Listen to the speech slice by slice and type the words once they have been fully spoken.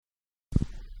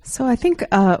So I think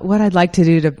what I'd like to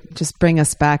do to just bring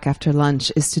us back after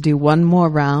lunch is to do one more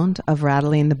round of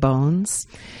rattling the bones.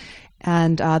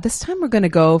 And this time we're going to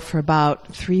go for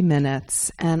about 3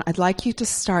 minutes. And I'd like you to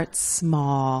start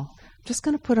small. I'm just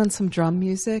going to put on some drum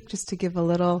music just to give a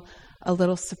little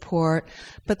support.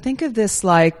 But think of this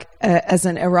like as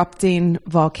an erupting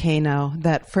volcano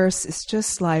that first is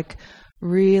just like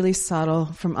really subtle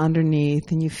from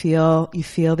underneath, and you feel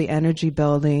the energy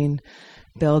building.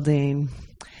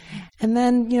 And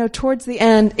then, towards the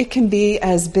end, it can be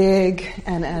as big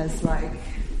and as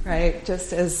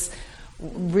just as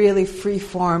really free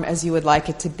form as you would like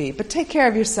it to be. But take care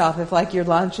of yourself. If your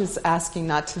lunch is asking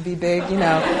not to be big,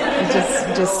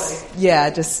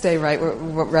 just stay right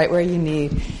where you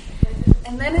need.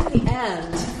 And then at the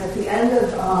end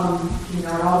of, I'll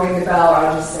ring the bell, or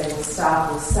I'll just say we'll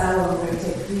stop, we'll settle. We're going to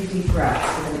take 3 deep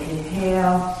breaths. We're going to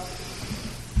inhale,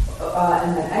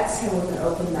 and then exhale with an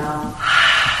open mouth.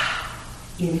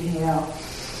 Inhale.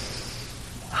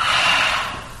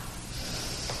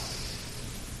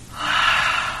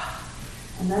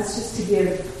 And that's just to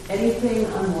give anything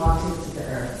unwanted to the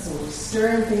earth. So we're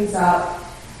stirring things up.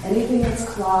 Anything that's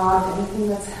clogged, anything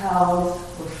that's held,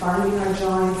 we're finding our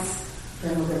joints.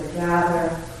 Then we're going to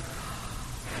gather.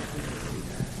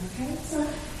 Okay, so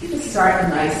you can start a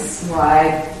nice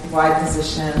wide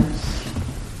position.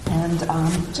 And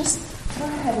just go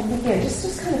ahead and begin.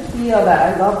 Just kind of feel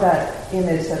that. I love that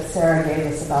image that Sarah gave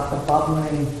us about the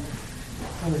bubbling,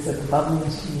 the bubbling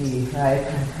tea, right?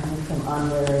 Kind of coming from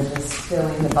under, just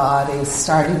filling the body,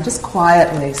 starting just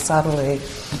quietly, subtly.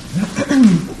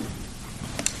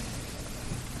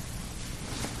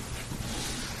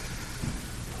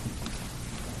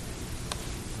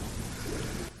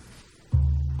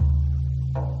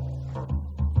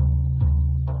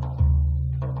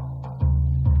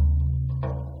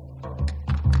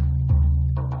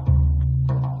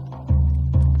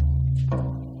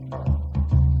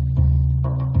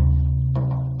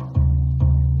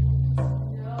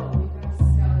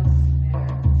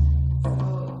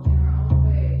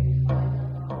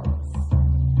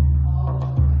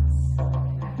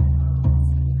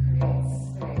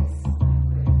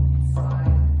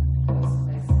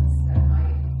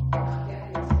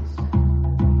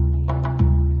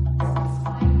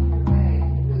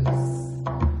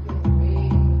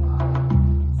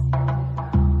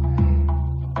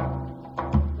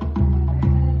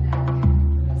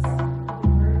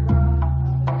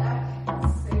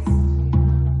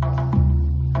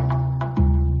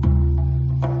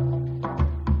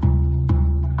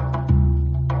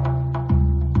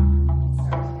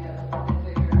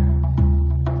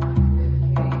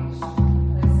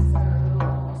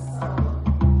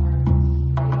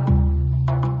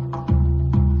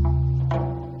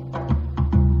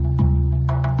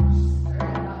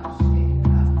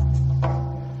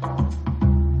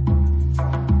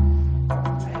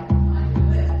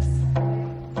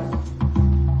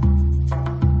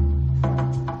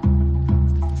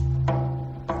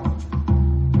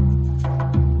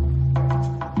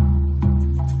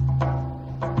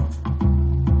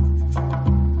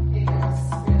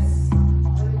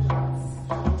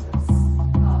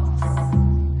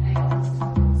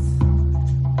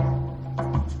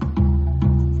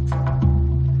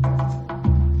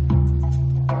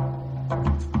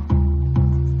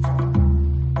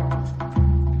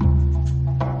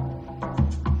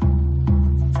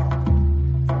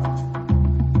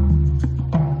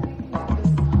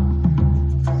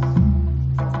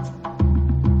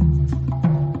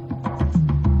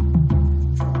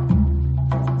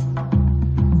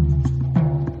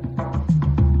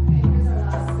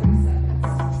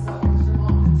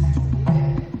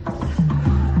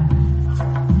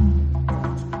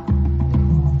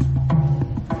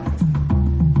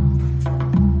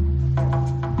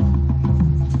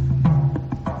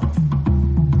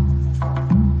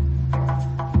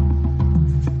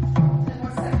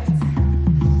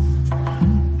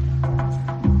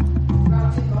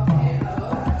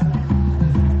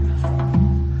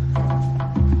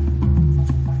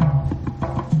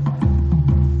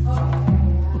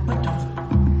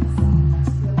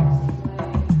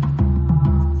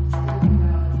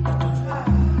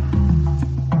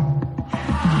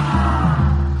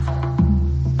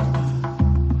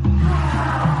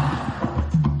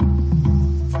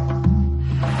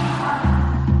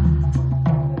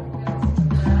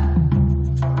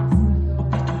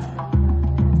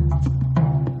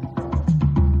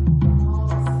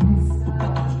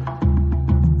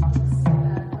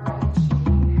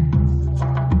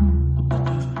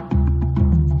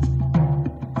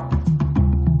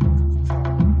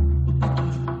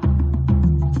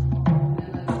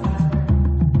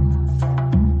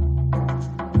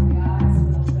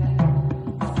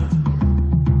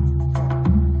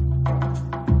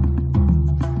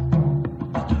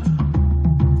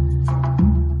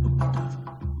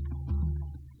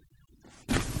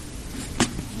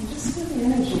 the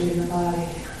energy in the body.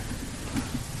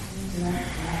 Indirect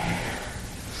way.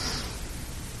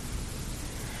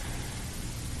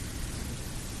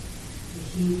 The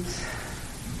heat.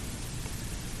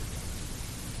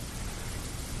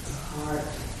 The heart.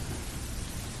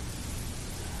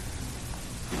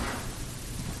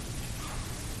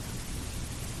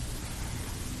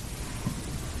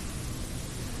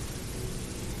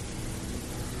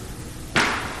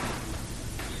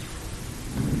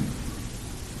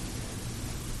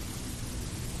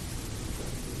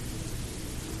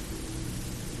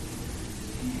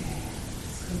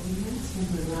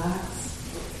 Relax.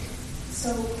 So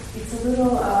it's a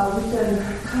little, we've been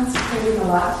concentrating a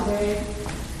lot today.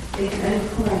 At any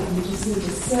point, you just need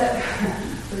to sit,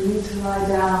 or you need to lie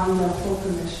down, full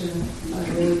permission,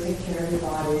 really take care of your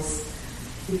bodies,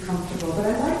 be comfortable. But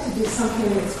I'd like to do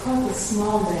something that's called the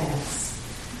small dance.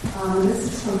 This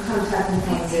is from Contact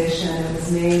Improvisation. It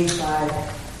was made by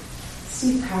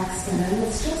Steve Paxton, and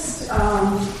it's just,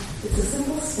 it's a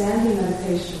simple standing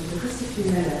meditation for just a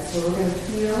few minutes, where we're going to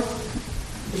feel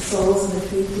the soles of the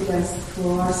feet against the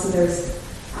floor. So there's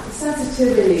a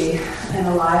sensitivity and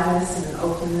aliveness and an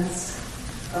openness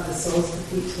of the soles of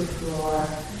the feet to the floor.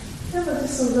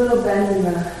 Just a little bend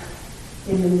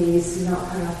in the knees, so you don't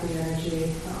cut off the energy.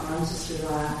 The arms just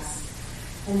relax.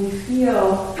 And you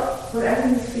feel whatever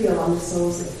you feel on the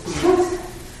soles of the feet.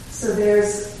 So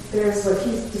there's what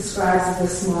he describes as the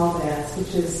small dance,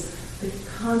 which is the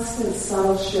constant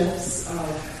subtle shifts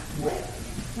of weight.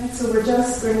 Right, so we're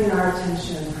just bringing our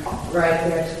attention right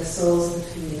there to the soles of the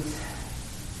feet.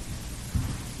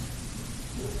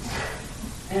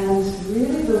 And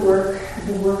really the work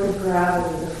of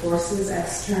gravity, the forces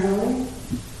externally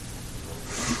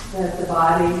that the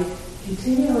body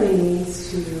continually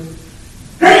needs to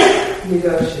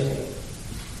negotiate.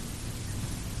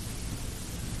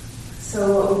 So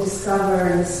what we discover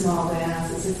in the small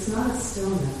dance is it's not a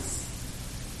stillness.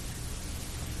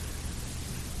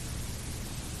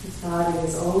 This body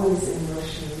is always in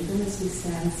motion, even as we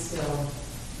stand still.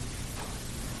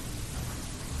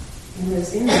 And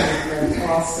there's inner movement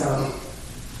also.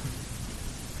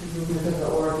 The movement of the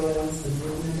organs, the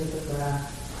movement of the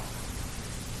breath.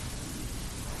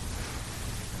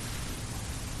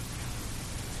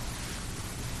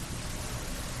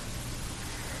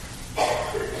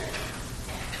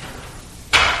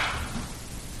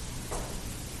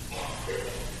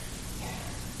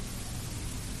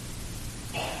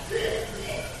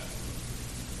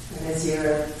 As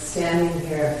you're standing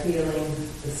here feeling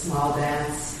the small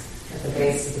dance at the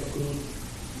base of the feet,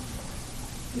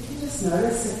 you can just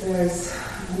notice if there's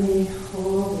any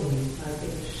holding, like in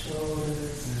the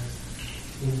shoulders or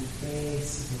in the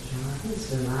face or the jaw.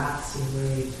 Just relax your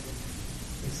weight.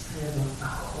 There's kind of a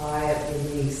quiet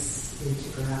release into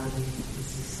gravity as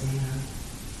you stand.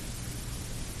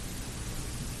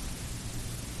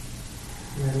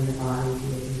 Letting the body be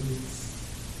at ease.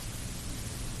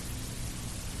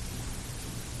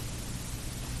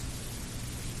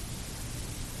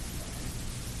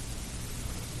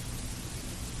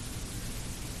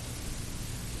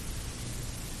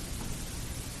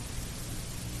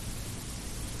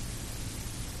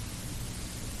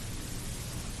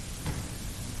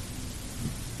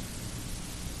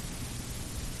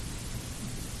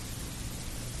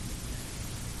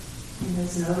 And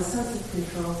there's no sense of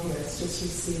control here. It's just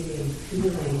receiving,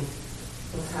 feeling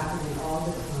what's happening all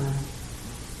the time.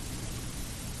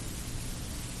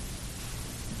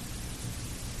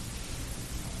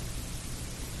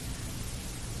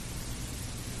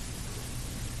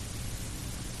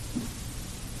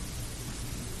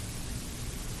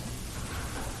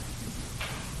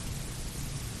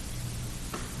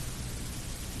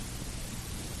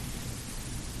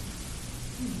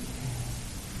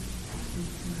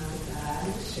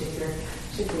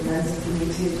 Shake your legs if you need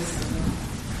to.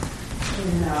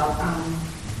 Straighten out.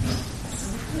 So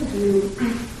we're going to do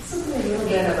something a little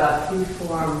bit of a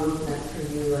free-form movement for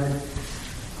you, and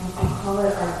I'll call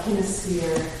it our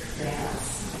kinesphere dance.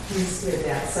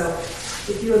 So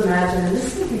if you imagine, and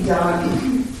this can be done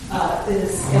in a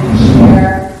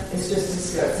chair, it's just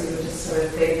as good. So you would just sort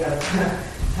of think of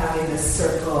having this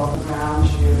circle around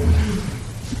you.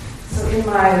 So in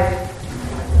my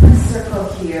circle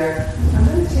here, I'm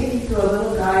going to take you through a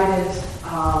little guided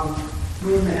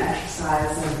movement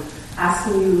exercise and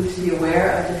asking you to be aware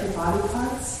of different body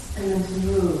parts and then to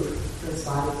move those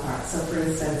body parts. So for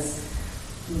instance,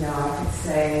 I could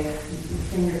say the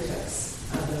fingertips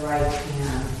of the right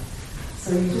hand. So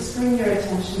you just bring your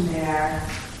attention there,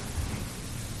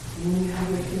 and then you have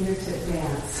your fingertip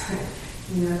dance,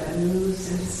 that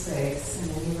moves into space in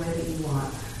any way that you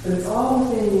want. But it's all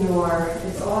within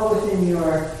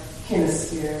your kinesphere.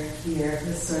 hemisphere here,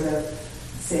 this sort of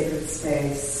sacred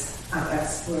space of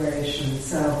exploration.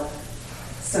 So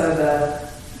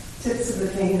the tips of the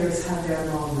fingers have their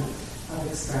moment of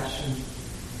expression.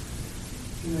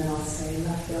 And then I'll say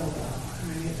left elbow,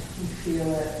 right? You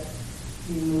feel it,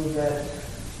 you move it,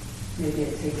 maybe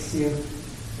it takes you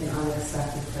in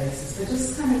unexpected places, but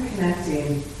just kind of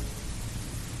connecting.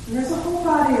 And there's a whole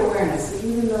body awareness, that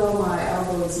even though my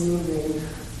elbow is moving,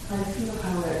 I feel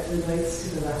how it relates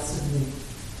to the rest of me.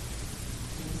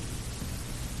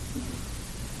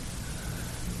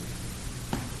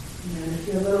 And if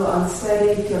you're a little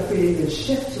unsteady, feel free to even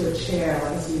shift to a chair,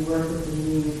 like as we work with the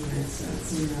knee, for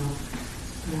instance,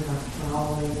 kind of like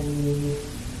following the knee.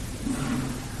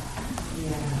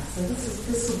 Yeah, so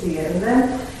this will be it. And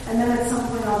then at some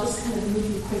point I'll just kind of move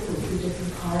you quickly through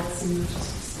different parts and you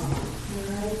just respond.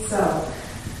 Alright? So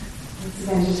once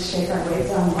again, just shake our weight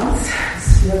down once.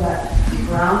 Just feel that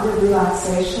grounded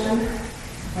relaxation,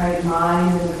 right?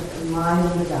 Mind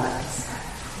in the gut.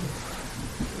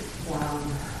 Down.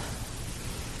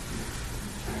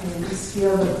 And just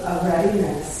feel a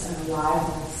readiness and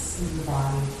aliveness in the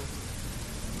body.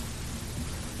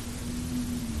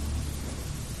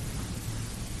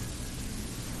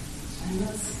 And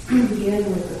let's begin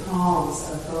with the palms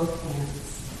of both hands.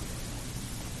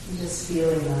 And just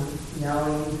feeling them,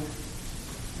 knowing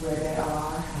where they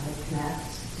are, how they connect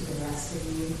to the rest of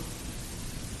you.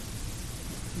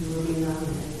 Moving them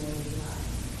in daily life.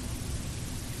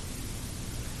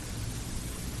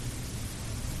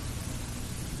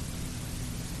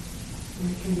 And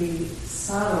it can be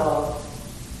subtle,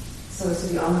 so as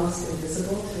to be almost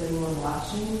invisible to anyone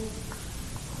watching,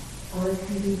 or it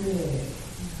can be big.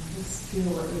 Just feel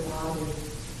what your body is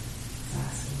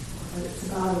asking for. But it's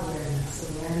about awareness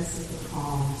of the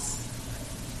palms,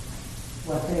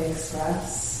 what they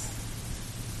express,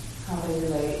 how they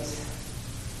relate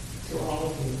to all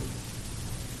of you.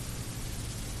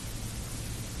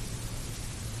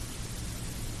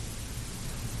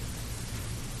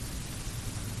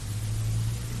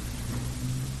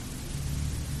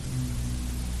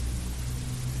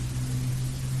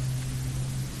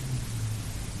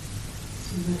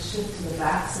 And let's shift to the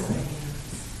backs of the hands,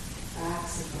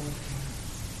 backs of both hands.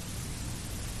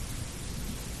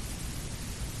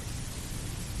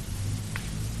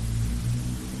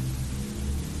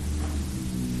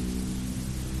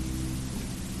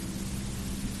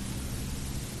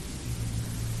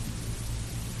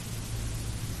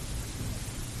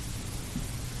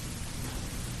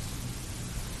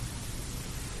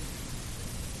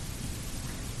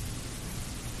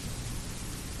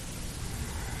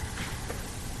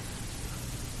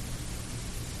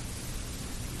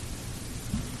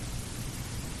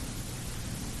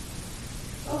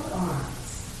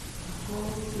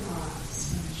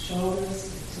 Shoulders to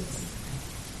the tips of the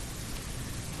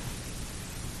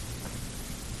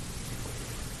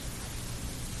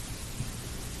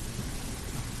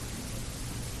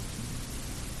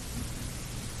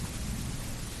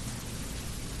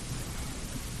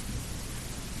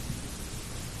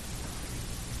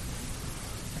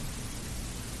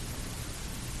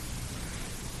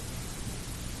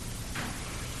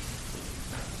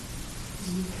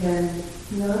You can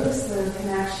notice the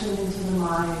connection into the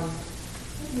mind.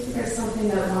 Maybe there's something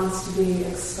that wants to be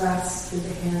expressed through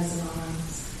the hands and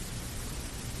arms.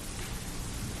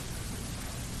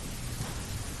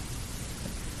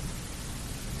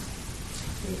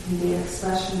 It can be an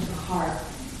expression of the heart,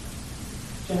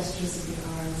 gestures of the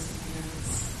arms and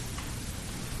hands.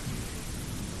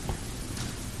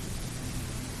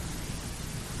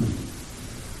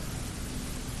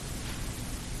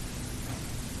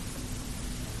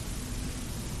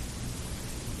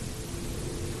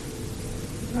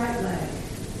 Right leg.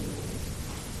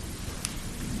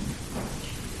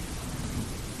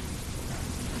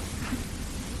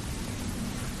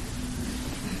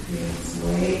 Feel its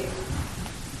weight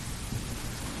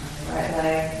on the right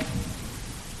leg.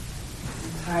 It's an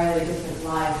entirely different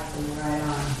life than the right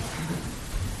arm.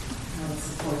 How it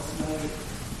supports weight.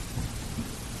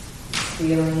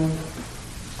 Feeling,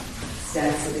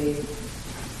 density.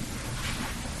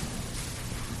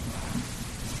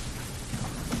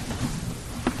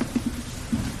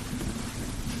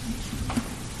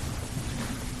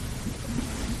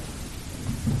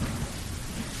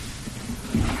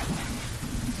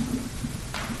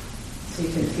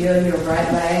 Feel your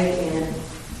right leg in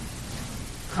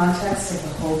context of the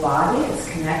whole body, its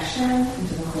connection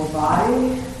into the whole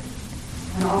body,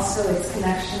 and also its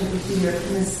connection into your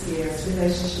hemisphere, its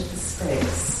relationship to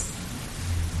space.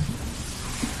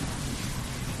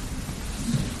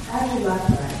 Add your left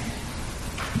leg.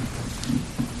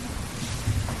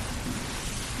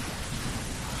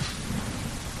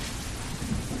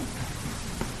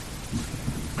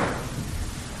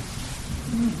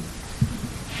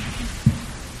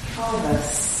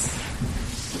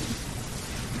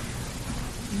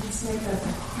 at the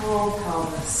whole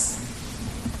pelvis.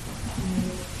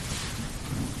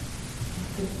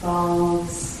 The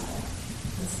bones,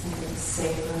 let's think of the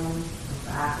sacrum, the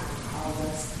back of the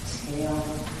pelvis, the tail.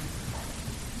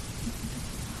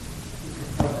 You can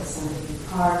focus on different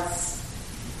parts.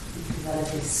 You can let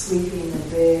it be sweeping and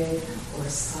big or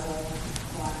subtle and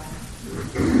quiet.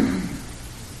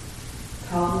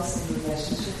 Pelvis in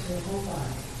relationship to the whole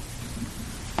body.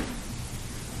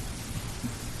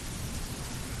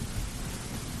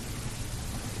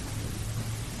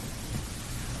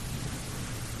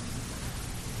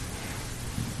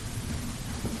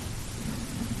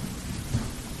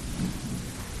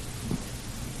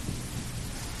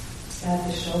 Add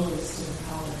the shoulders to the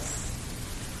pelvis.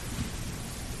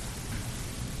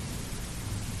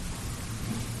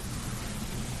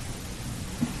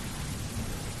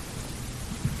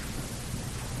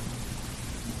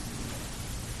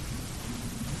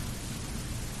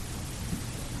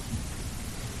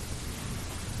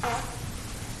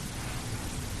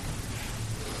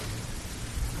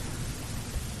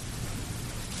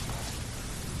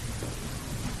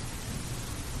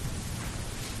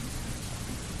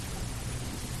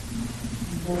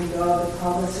 Then go the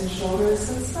pelvis and shoulders.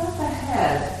 So it's not the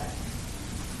head.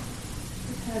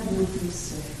 The head moves through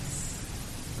space.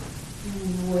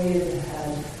 And the weight of the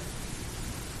head.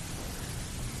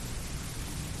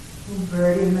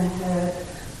 Inverting the head.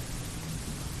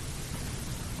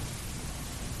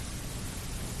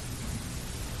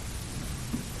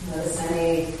 Notice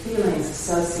any feelings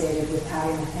associated with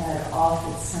having the head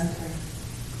off its center.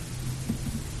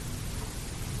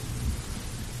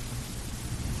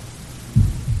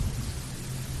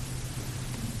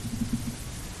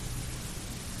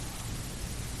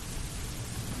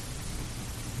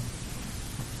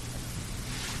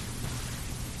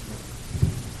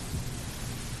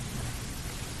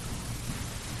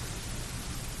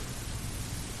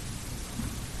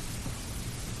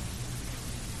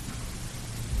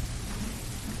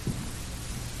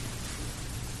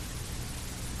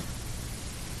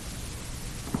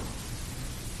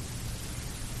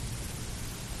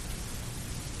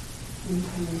 And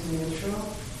come into neutral.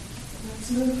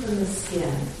 Let's move from the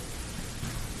skin.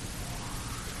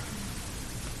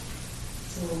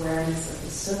 So awareness of the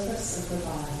surface of the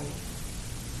body.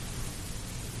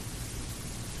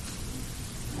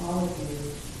 All of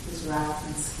you is wrapped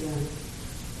in skin.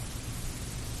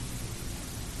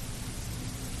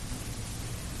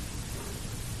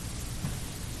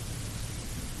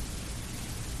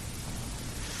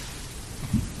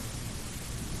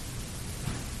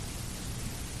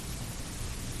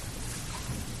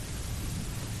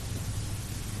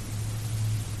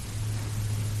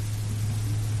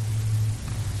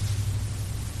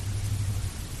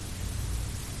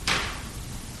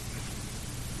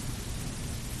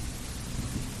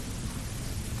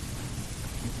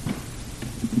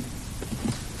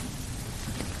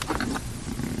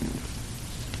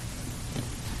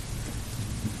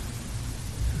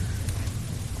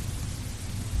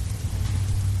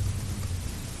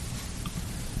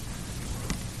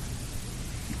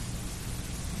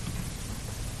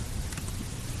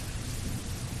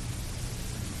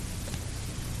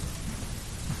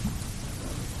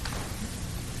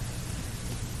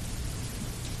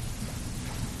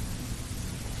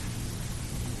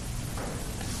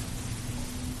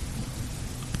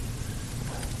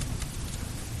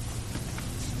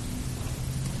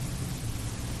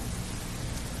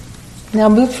 Now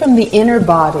move from the inner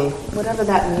body, whatever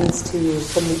that means to you,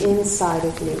 from the inside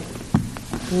of you,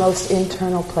 the most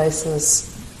internal places.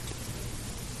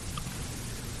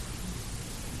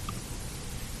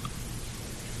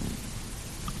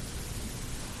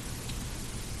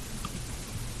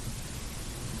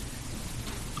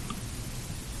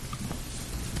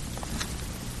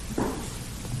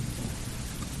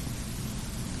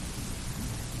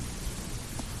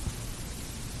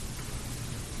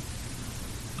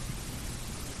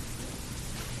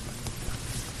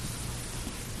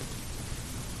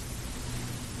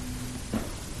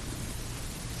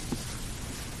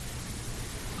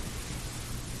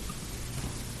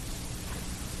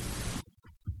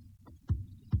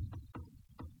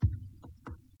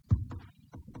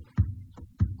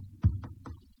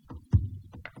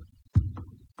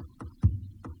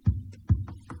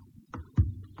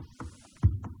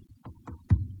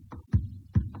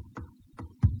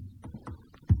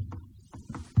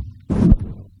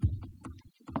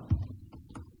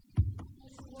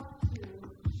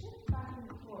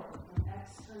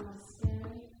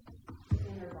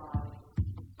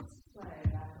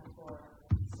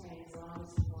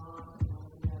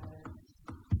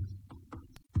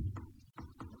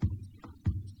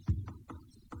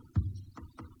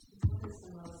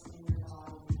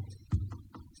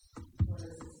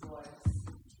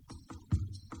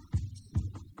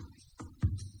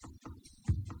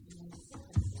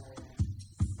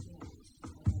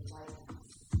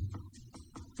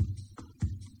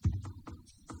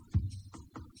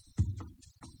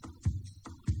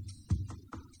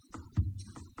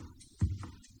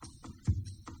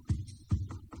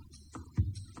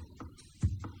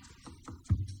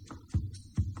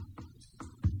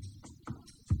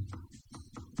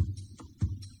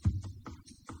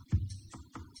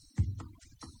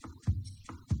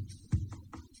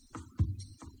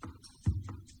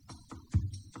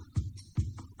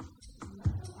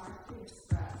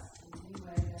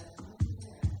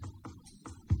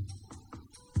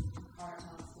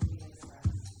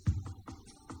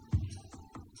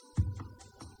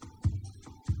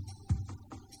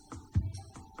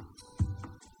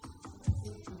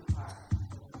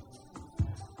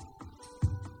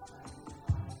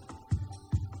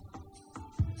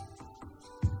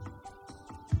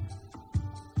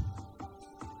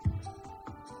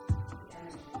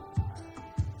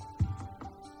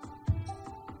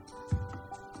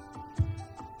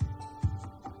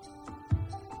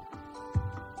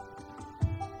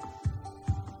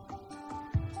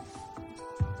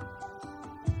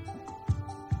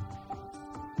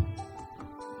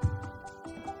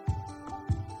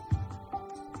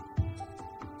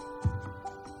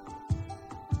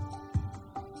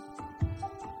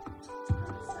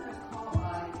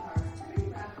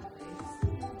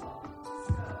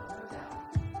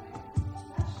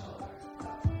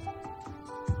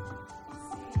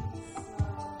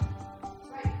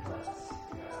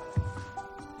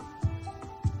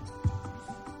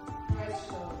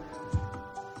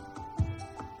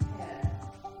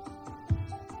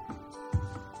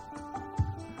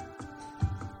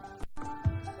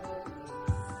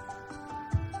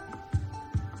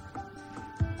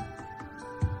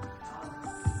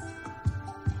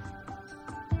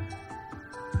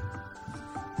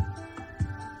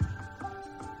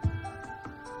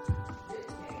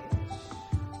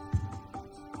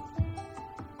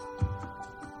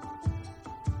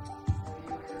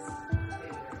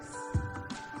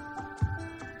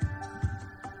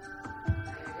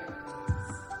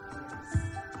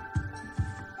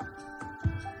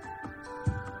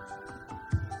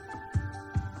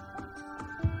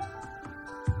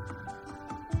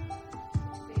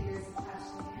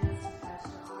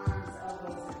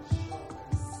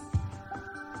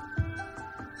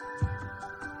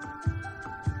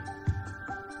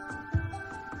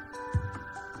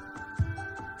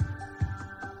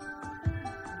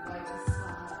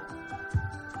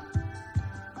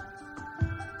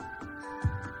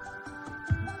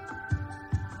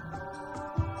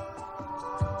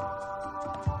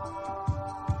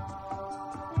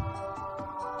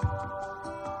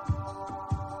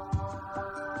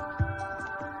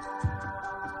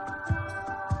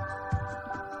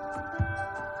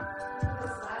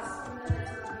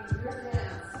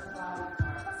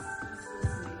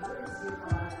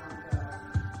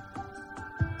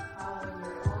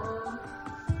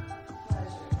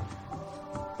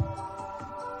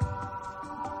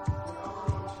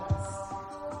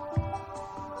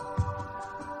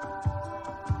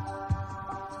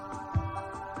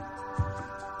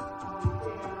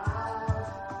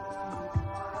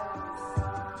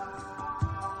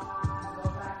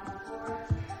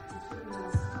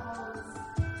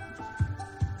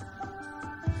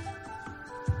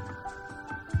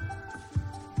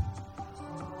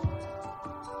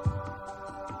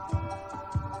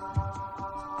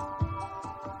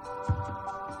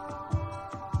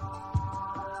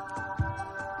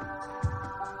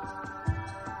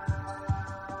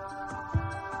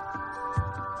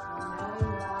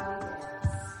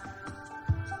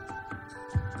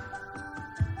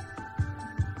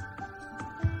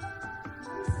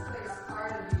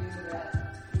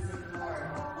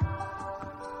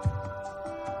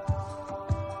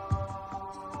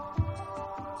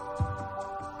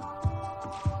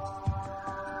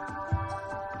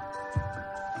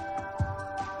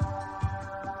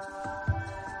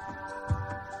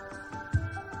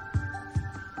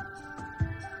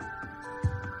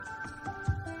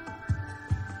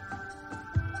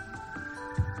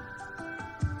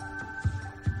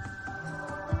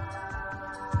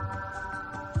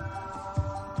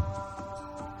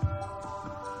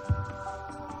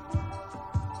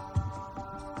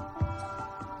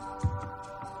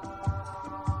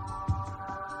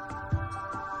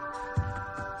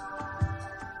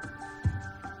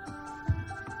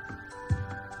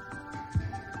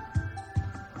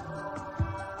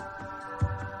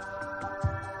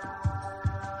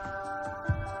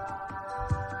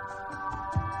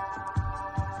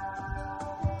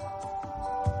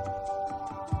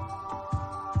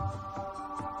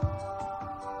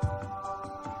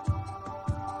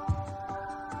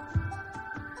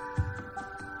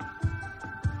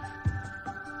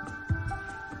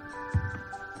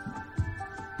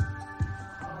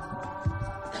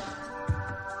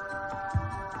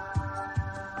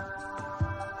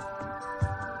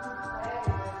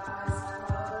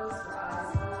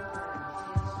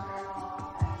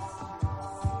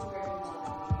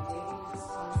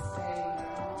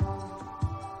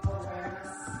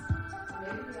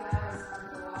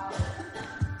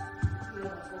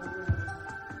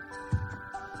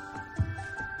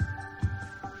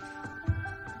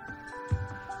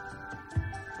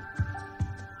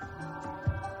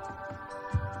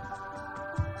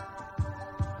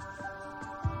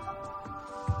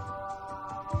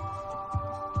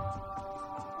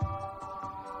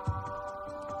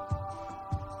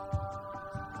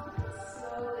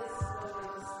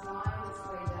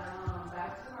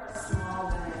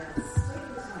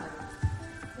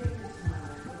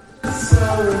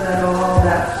 slowly let all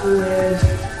that fluid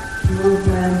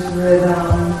movement,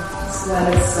 rhythm, just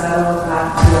let it settle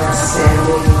back to our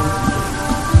standing.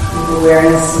 The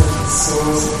awareness of the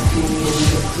soles of the feet and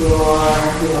the floor,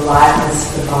 the aliveness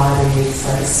of the body. It's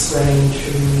like a swaying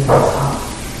tree on top.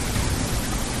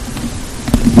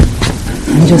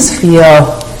 And just feel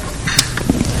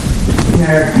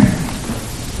your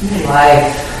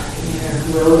life, your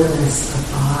wilderness of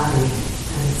body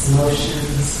and its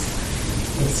motions,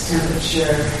 its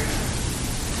temperature,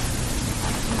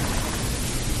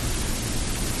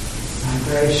 its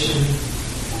vibration.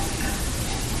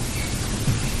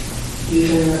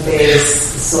 Even the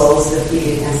base, the soles of the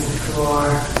feet against the floor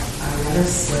are never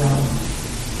still.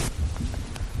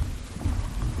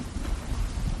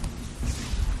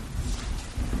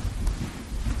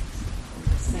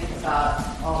 Just think about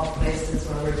all the places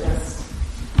where we're just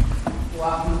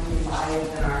walking through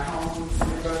life in our homes, in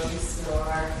the grocery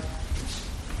store,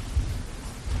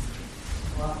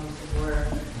 walking to work,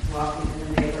 walking in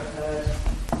the neighborhood.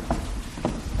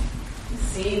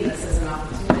 Seeing this as an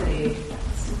opportunity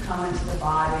to come into the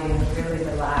body and really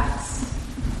relax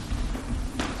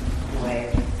away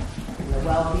from the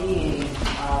well-being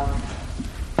of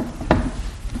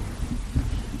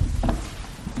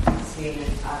being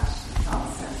in touch, some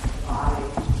sense of the body,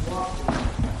 walking.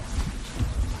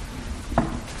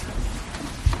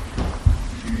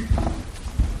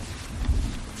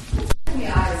 Turn the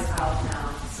eyes out now,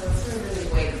 so it's really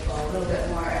wakeful, a little bit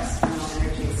more external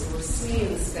energy. So we're seeing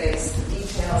the space, the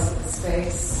details of the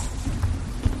space,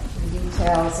 the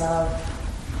details of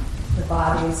the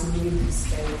body's new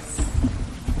space.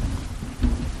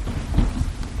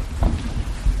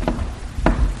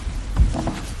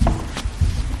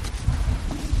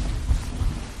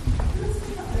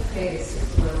 Pace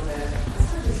just a little bit. As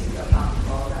much as you feel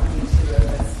comfortable. Don't need to if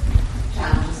it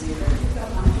challenges you, but if you feel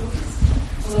comfortable,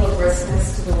 just a little briskness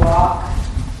to the walk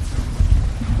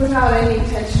without any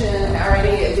tension or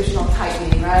any additional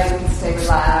tightening, right? You can stay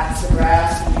relaxed. The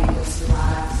breath can be just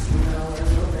relaxed, a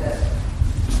little bit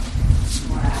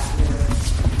more active.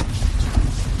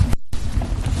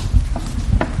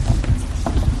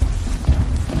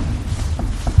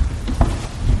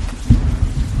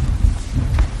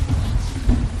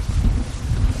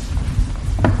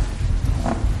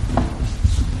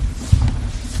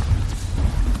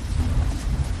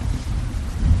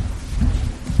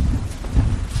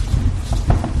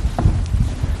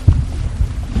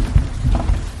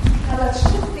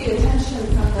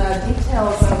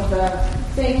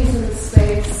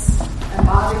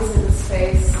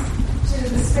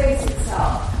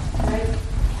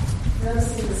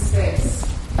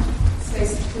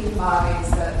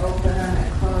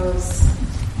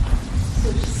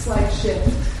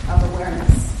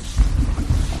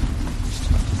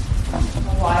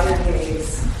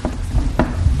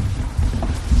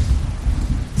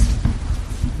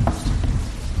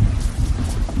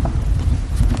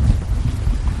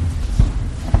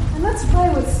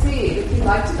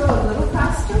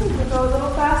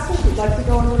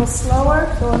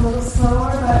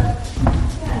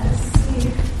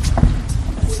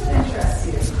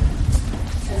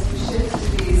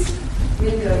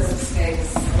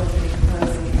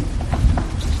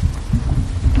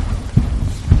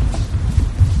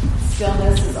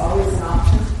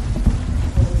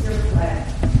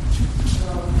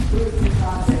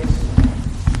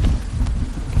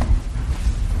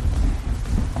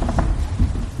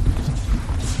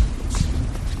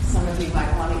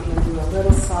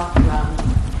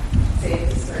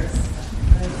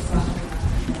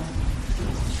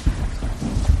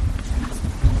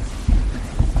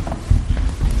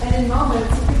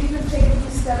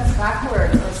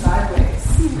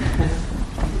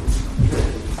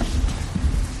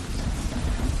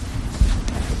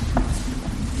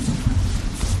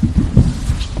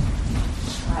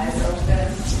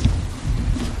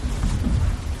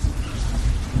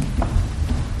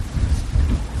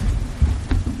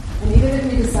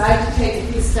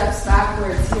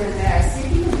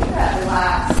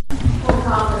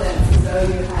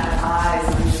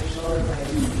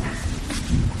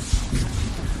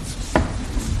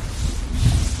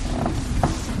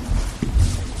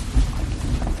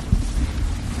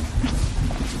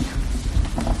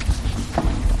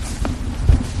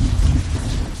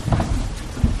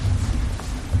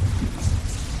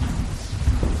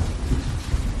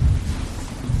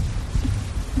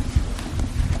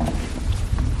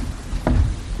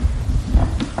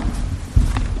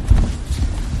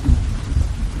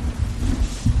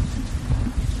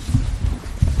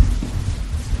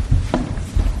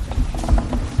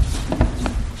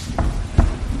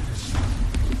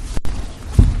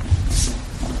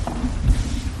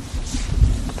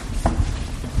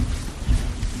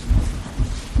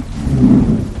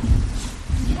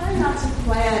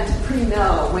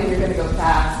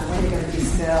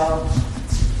 still.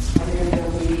 Maybe you're going to go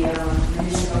medium. Maybe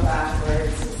you can go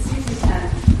backwards. See if you can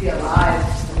be alive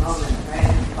to the moment,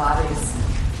 right? The body's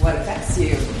what affects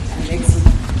you and makes you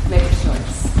make a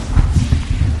choice.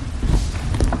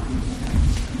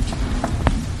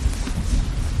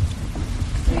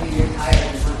 Maybe you're tired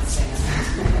and want to stand.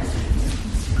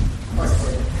 Or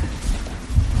sit.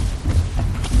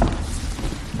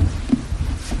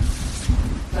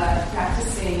 But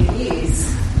practicing ease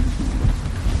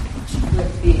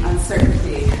with the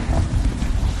uncertainty.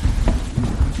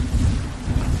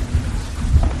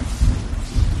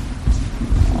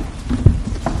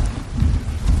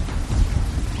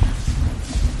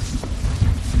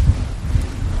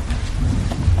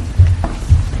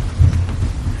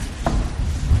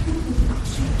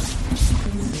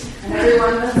 And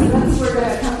everyone, we're going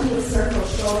to come to a circle,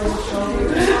 shoulder to shoulder.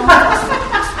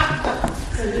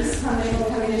 So just coming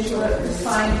into it, just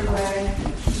find your way.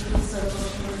 Circle,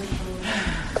 shoulder to shoulder.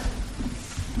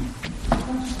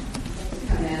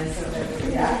 Come in so that we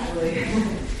actually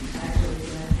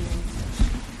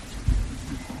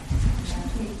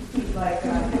keep like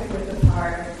hip width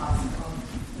apart if possible.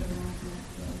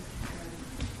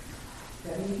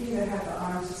 Then you can either have the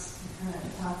arms just kind of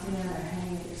tucked in or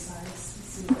hanging at your sides.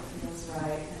 See what feels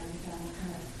right, and kind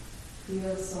of feel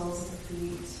the soles of the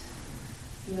feet.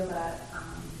 Feel that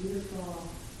beautiful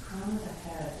crown of the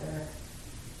head, or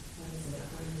what is it?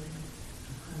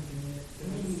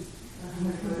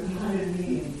 100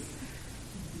 knees.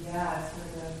 Yeah, it's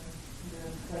where the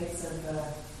plates of the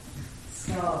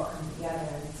skull come together,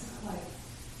 and it's not like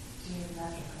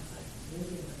geometric. It's like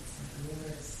rivulets, like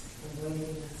rivers, the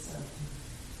waviness of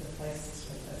the places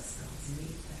where the skulls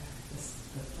meet there,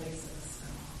 the place of the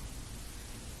skull.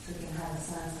 So you can have a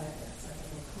sense like it's like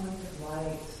a point of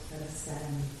light that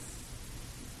ascends.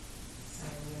 So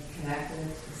we're connected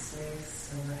to the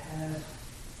space overhead.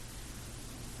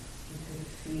 Into the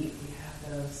feet, we have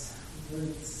those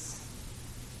roots.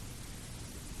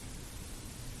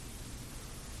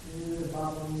 Through the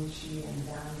bubbling chi and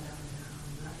down,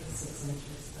 not just 6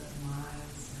 inches, but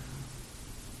miles down.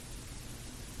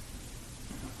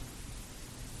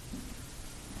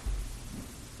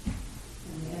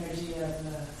 And the energy of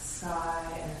the sky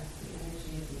and the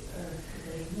energy of the earth,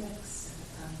 they mix in the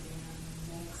Compton,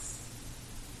 mix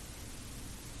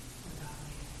the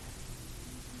body.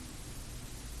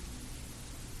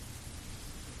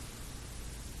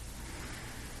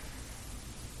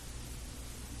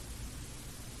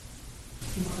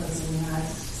 And closing the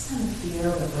eyes, just kind of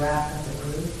feel the breath of the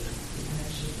group, the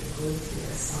energy of the group,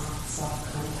 feel soft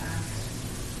contact.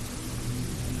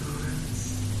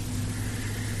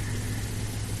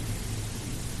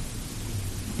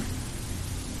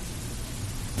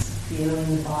 Feeling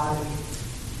the body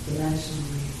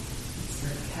dimensionally, its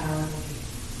verticality,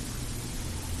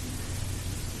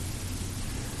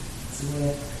 its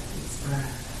width, its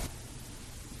breadth.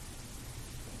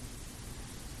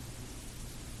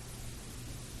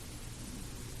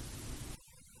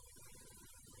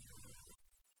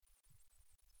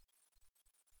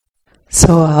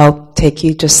 So I'll take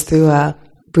you just through a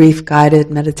brief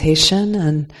guided meditation,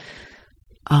 and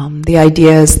the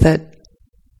idea is that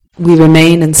we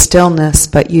remain in stillness,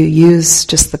 but you use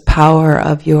just the power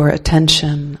of your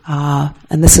attention,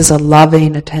 and this is a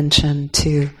loving attention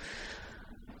to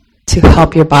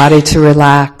help your body to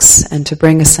relax and to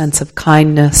bring a sense of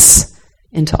kindness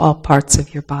into all parts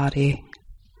of your body.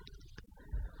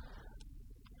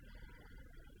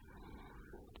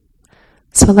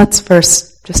 So let's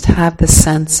first just have this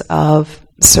sense of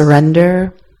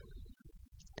surrender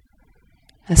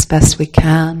as best we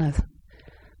can,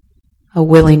 a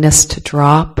willingness to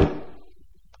drop.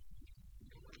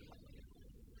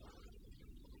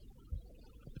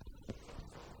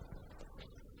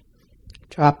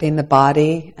 Dropping the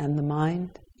body and the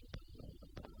mind.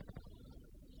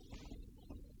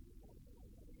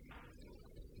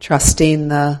 Trusting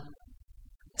the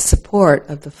support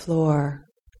of the floor.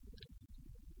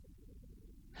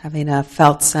 Having a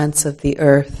felt sense of the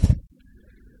earth.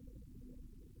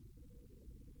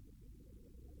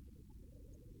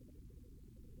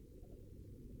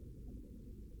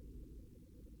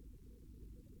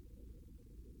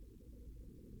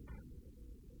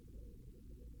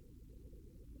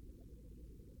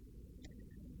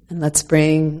 And let's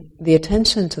bring the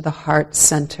attention to the heart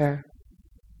center,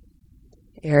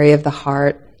 area of the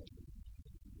heart.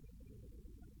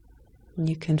 And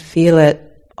you can feel it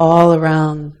all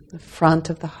around the front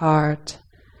of the heart,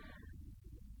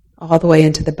 all the way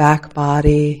into the back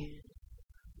body,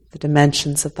 the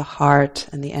dimensions of the heart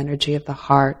and the energy of the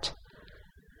heart.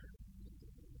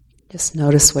 Just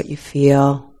notice what you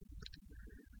feel.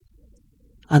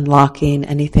 unlocking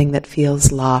anything that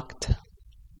feels locked.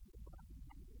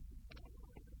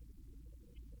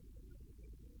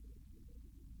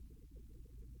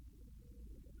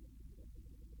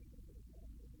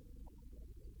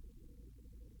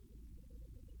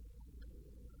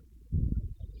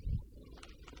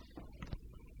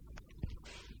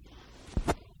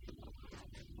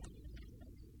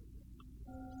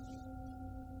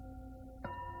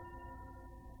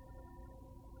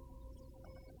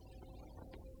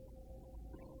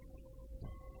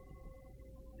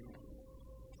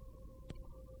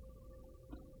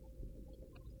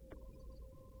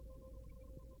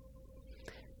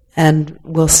 And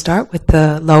we'll start with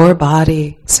the lower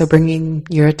body, so bringing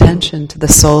your attention to the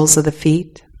soles of the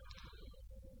feet.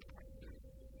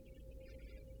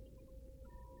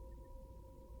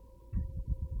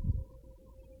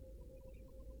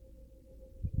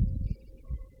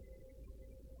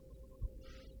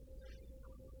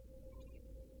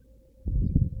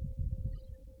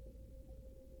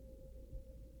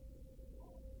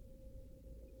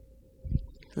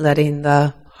 Letting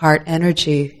the heart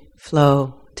energy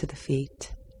flow to the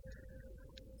feet.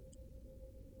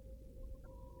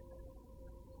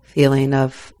 Feeling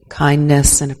of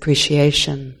kindness and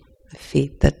appreciation, the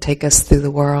feet that take us through the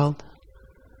world.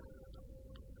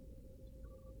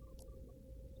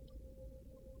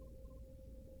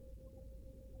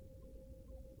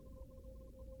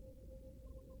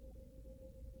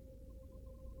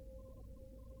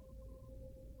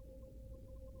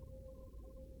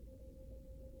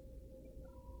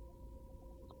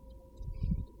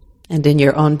 And in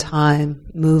your own time,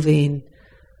 moving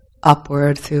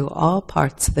upward through all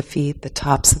parts of the feet, the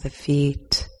tops of the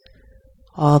feet,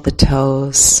 all the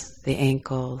toes, the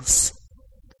ankles.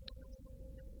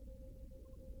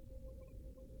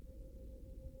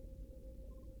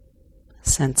 A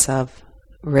sense of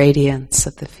radiance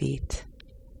of the feet.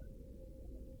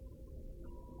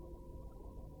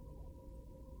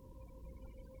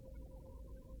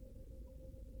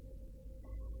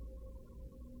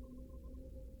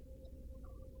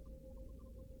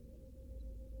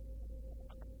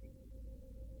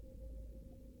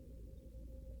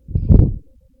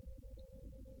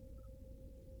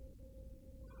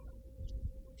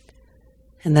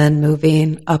 And then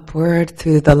moving upward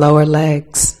through the lower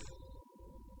legs,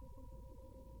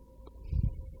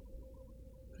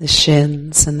 the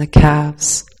shins and the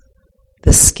calves,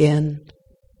 the skin,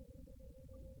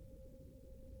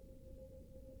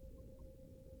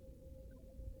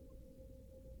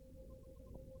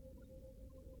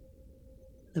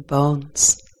 the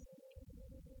bones.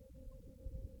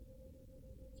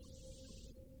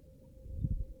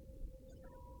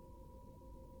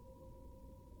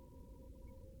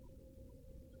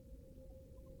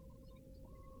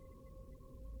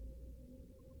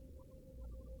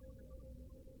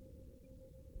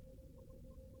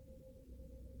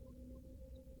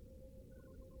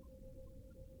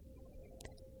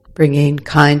 Bringing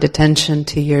kind attention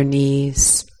to your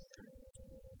knees.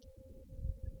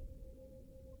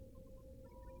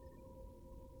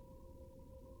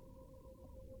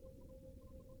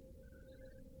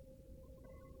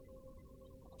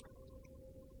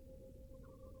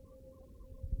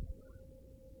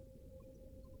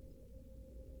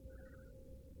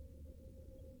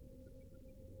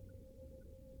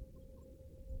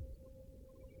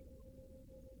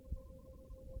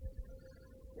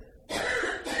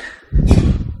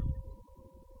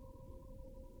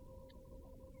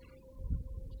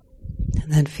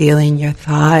 And then feeling your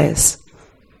thighs.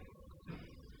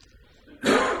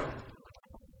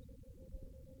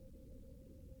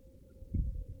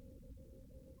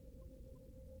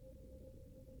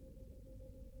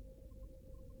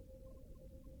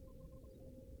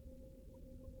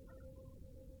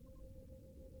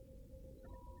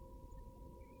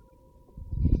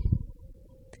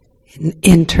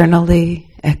 Internally,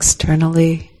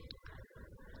 externally.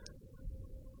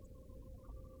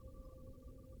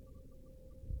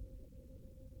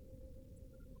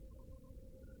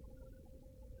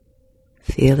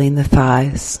 Feeling the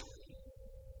thighs.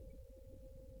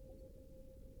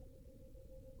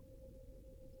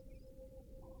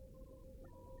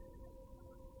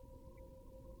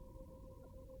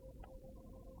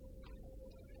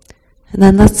 And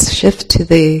then let's shift to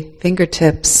the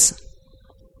fingertips,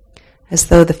 as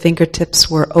though the fingertips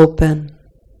were open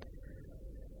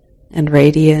and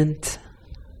radiant.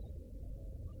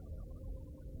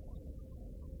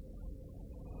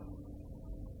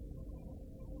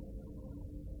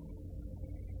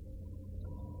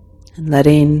 And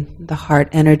letting the heart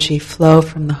energy flow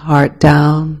from the heart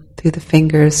down through the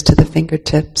fingers to the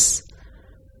fingertips.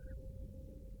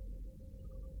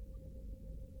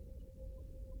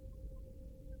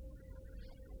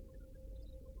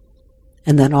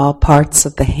 And then all parts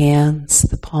of the hands,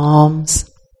 the palms,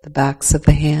 the backs of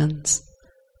the hands.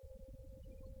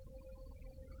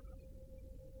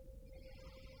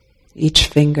 Each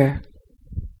finger.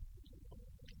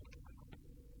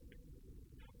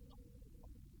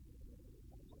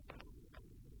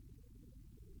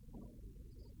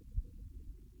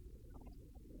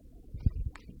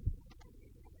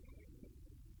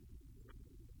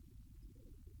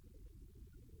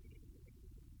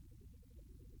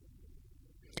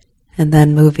 And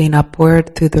then moving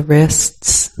upward through the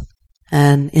wrists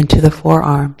and into the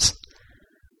forearms.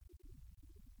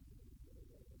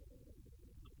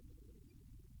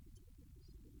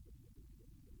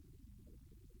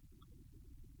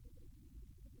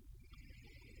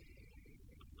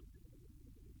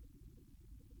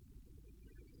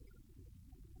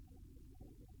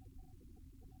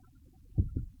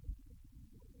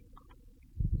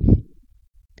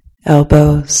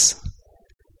 Elbows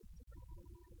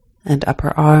and upper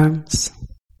arms.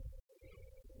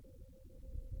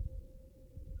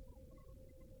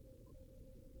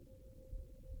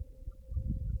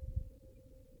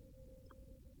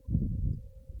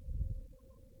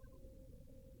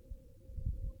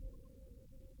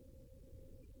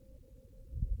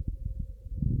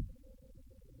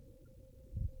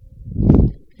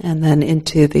 And then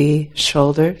into the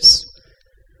shoulders.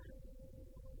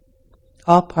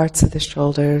 All parts of the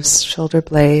shoulders, shoulder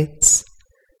blades,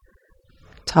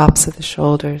 tops of the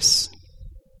shoulders.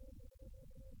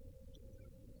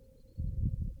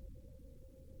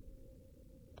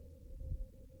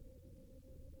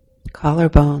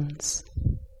 Collarbones.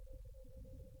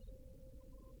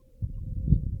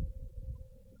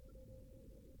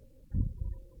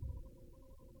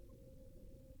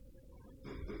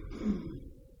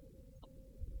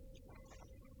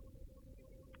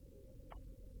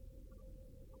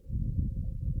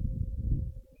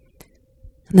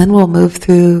 And then we'll move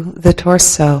through the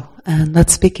torso, and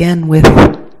let's begin with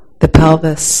the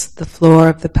pelvis, the floor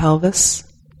of the pelvis.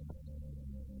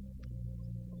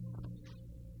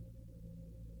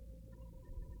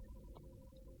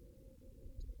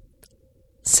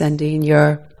 Sending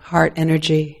your heart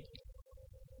energy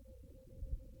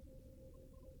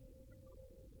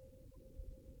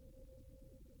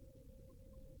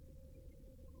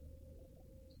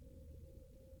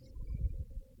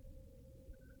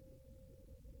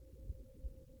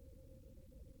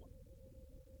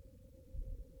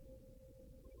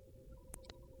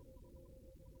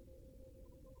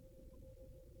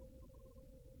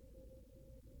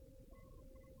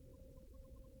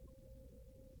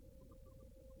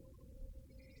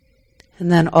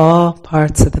and then all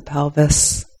parts of the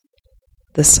pelvis,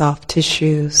 the soft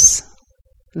tissues,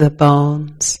 the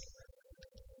bones.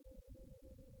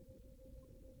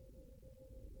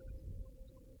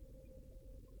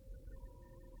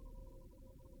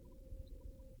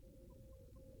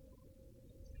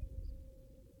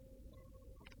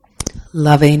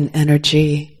 Loving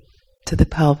energy to the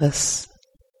pelvis.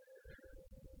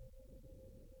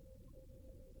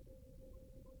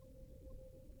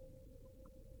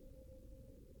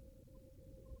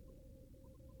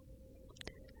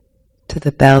 To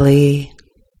the belly,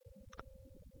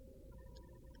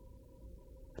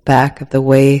 the back of the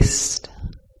waist,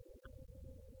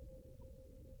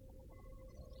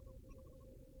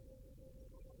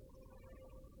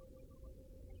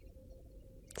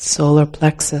 solar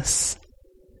plexus,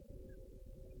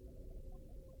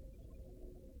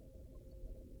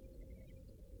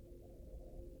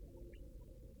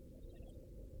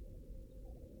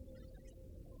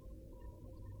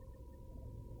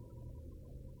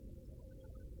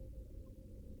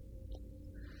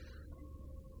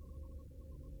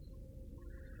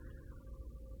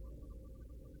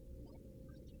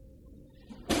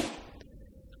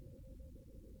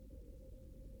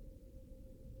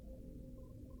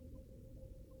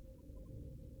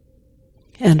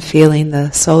 and feeling the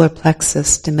solar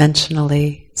plexus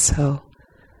dimensionally, so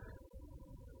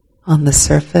on the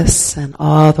surface and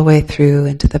all the way through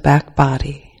into the back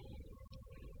body.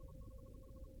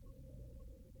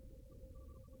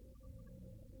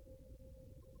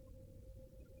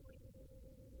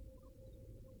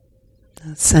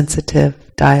 The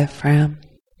sensitive diaphragm.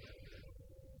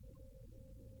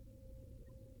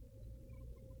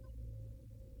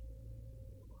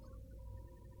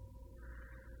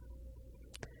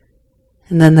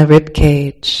 And then the rib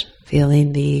cage,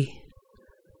 feeling the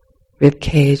rib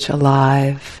cage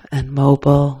alive and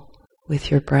mobile with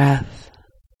your breath.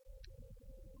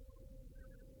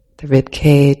 The rib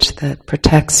cage that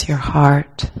protects your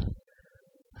heart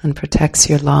and protects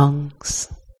your lungs.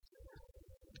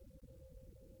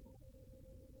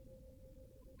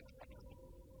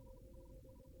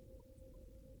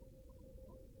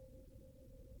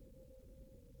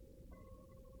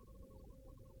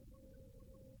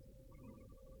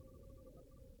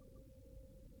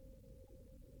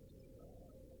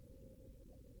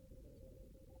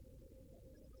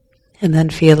 And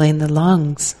then feeling the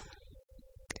lungs.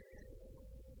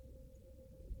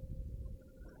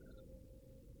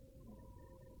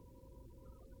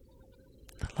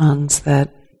 The lungs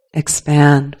that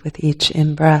expand with each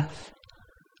in-breath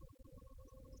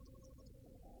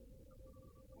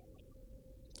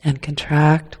and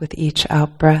contract with each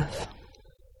out-breath.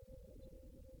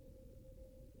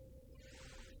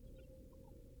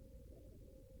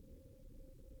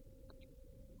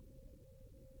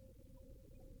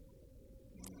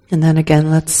 And then again,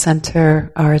 let's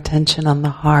center our attention on the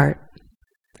heart,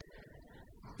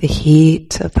 the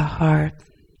heat of the heart,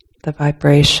 the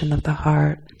vibration of the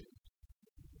heart.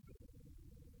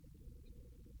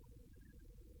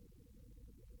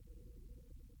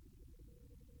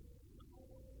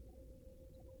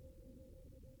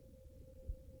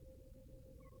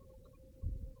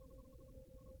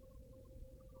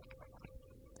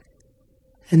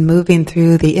 And moving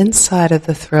through the inside of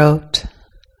the throat,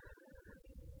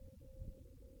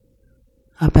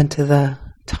 up into the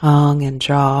tongue and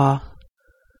jaw,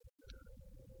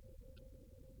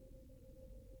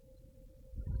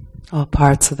 all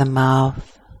parts of the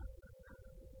mouth,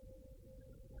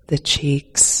 the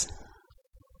cheeks,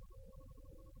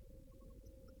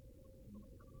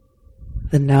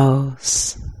 the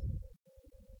nose,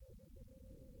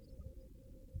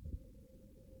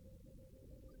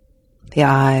 the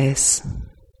eyes,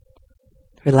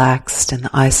 relaxed in the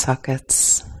eye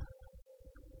sockets,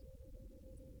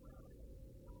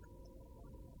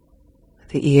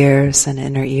 the ears and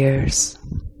inner ears.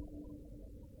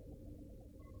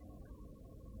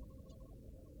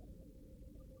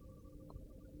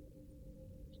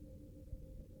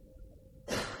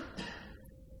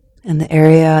 And the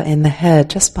area in the head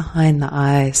just behind the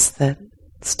eyes that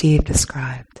Steve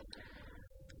described.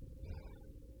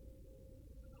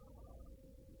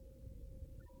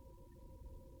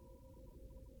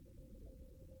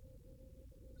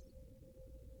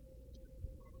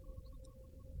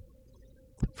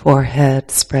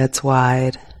 Forehead spreads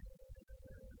wide.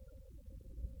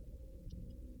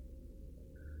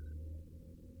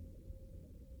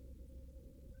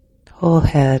 Whole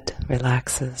head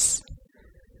relaxes.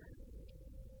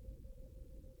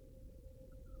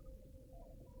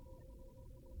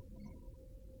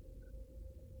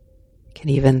 Can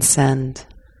even send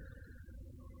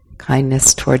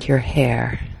kindness toward your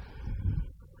hair.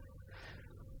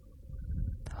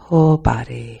 Whole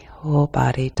body,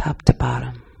 top to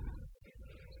bottom.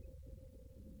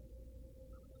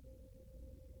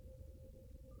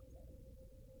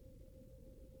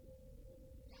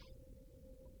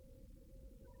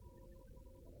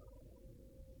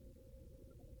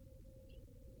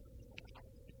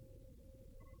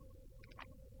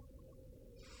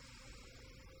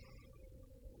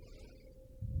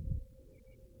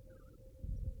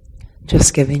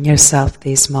 Just giving yourself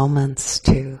these moments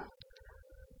to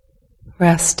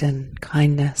rest in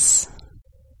kindness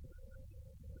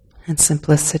and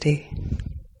simplicity.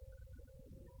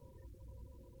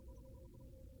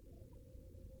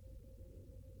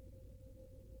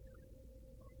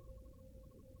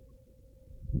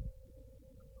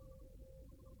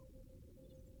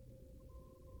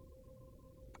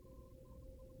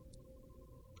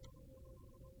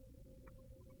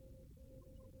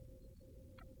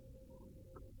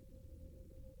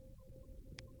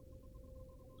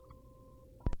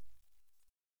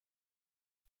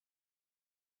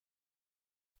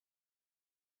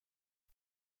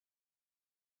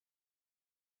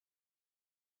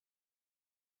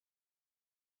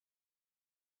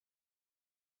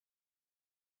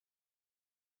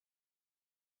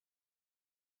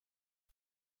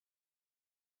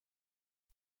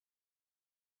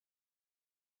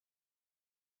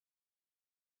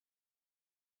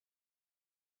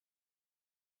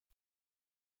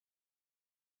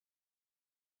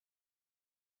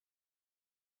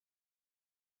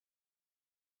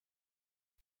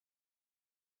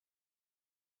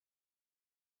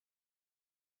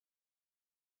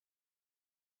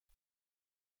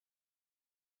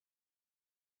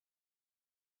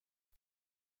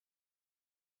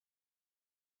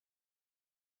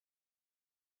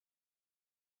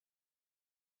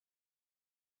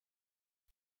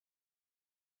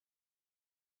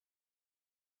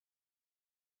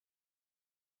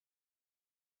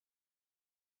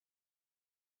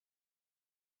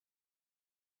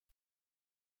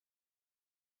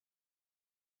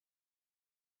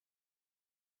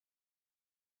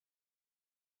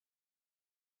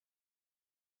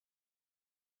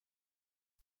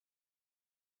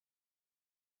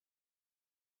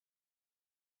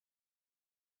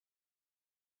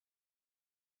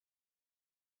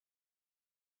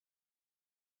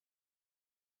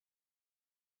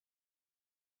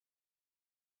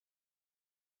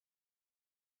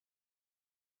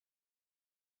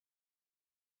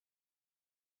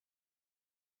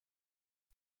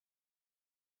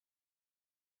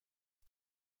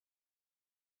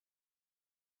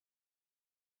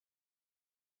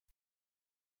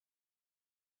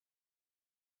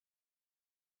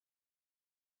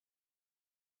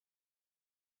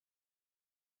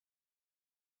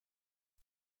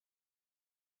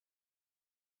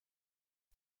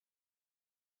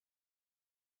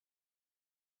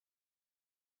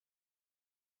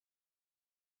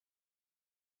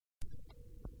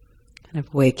 kind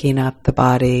of waking up the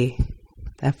body,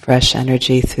 that fresh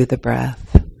energy through the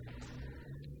breath.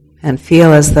 And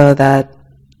feel as though that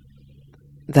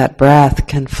breath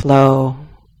can flow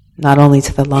not only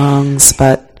to the lungs,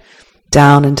 but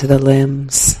down into the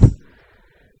limbs,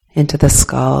 into the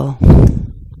skull,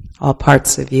 all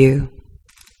parts of you.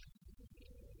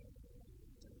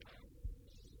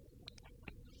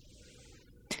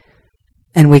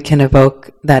 And we can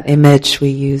evoke that image we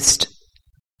used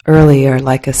earlier,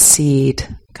 like a seed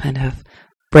kind of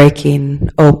breaking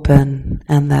open,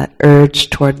 and that urge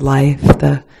toward life,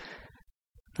 the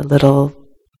little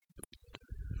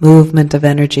movement of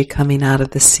energy coming out of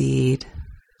the seed,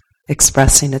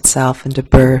 expressing itself into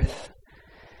birth.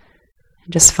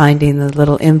 And just finding the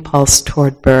little impulse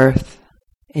toward birth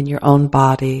in your own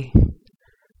body,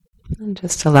 and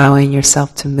just allowing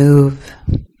yourself to move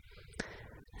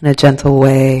in a gentle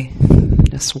way,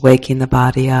 just waking the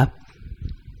body up.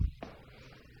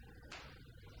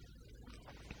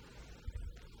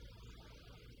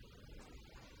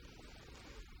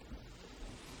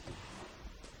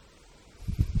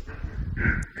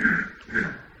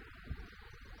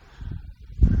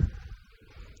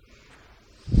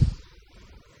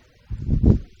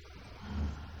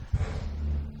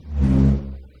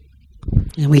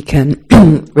 And we can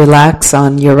relax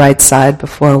on your right side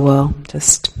before we'll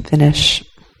just finish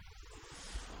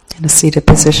in a seated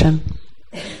position.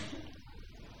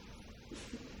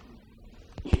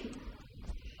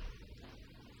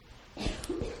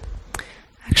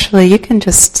 Actually, you can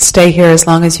just stay here as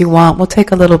long as you want. We'll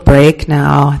take a little break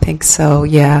now. I think so,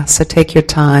 yeah. So take your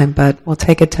time, but we'll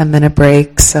take a 10-minute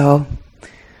break, so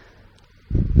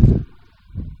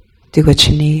do what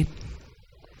you need.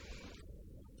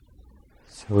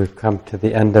 So we've come to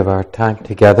the end of our time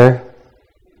together,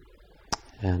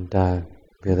 and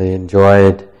really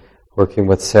enjoyed working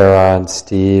with Sarah and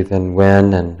Steve and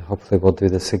Wynn, and hopefully we'll do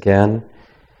this again.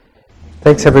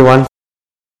 Thanks, everyone.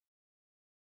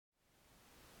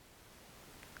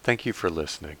 Thank you for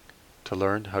listening. To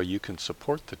learn how you can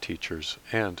support the teachers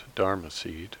and Dharma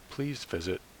Seed, please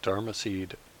visit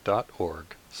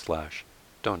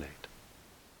dharmaseed.org/donate.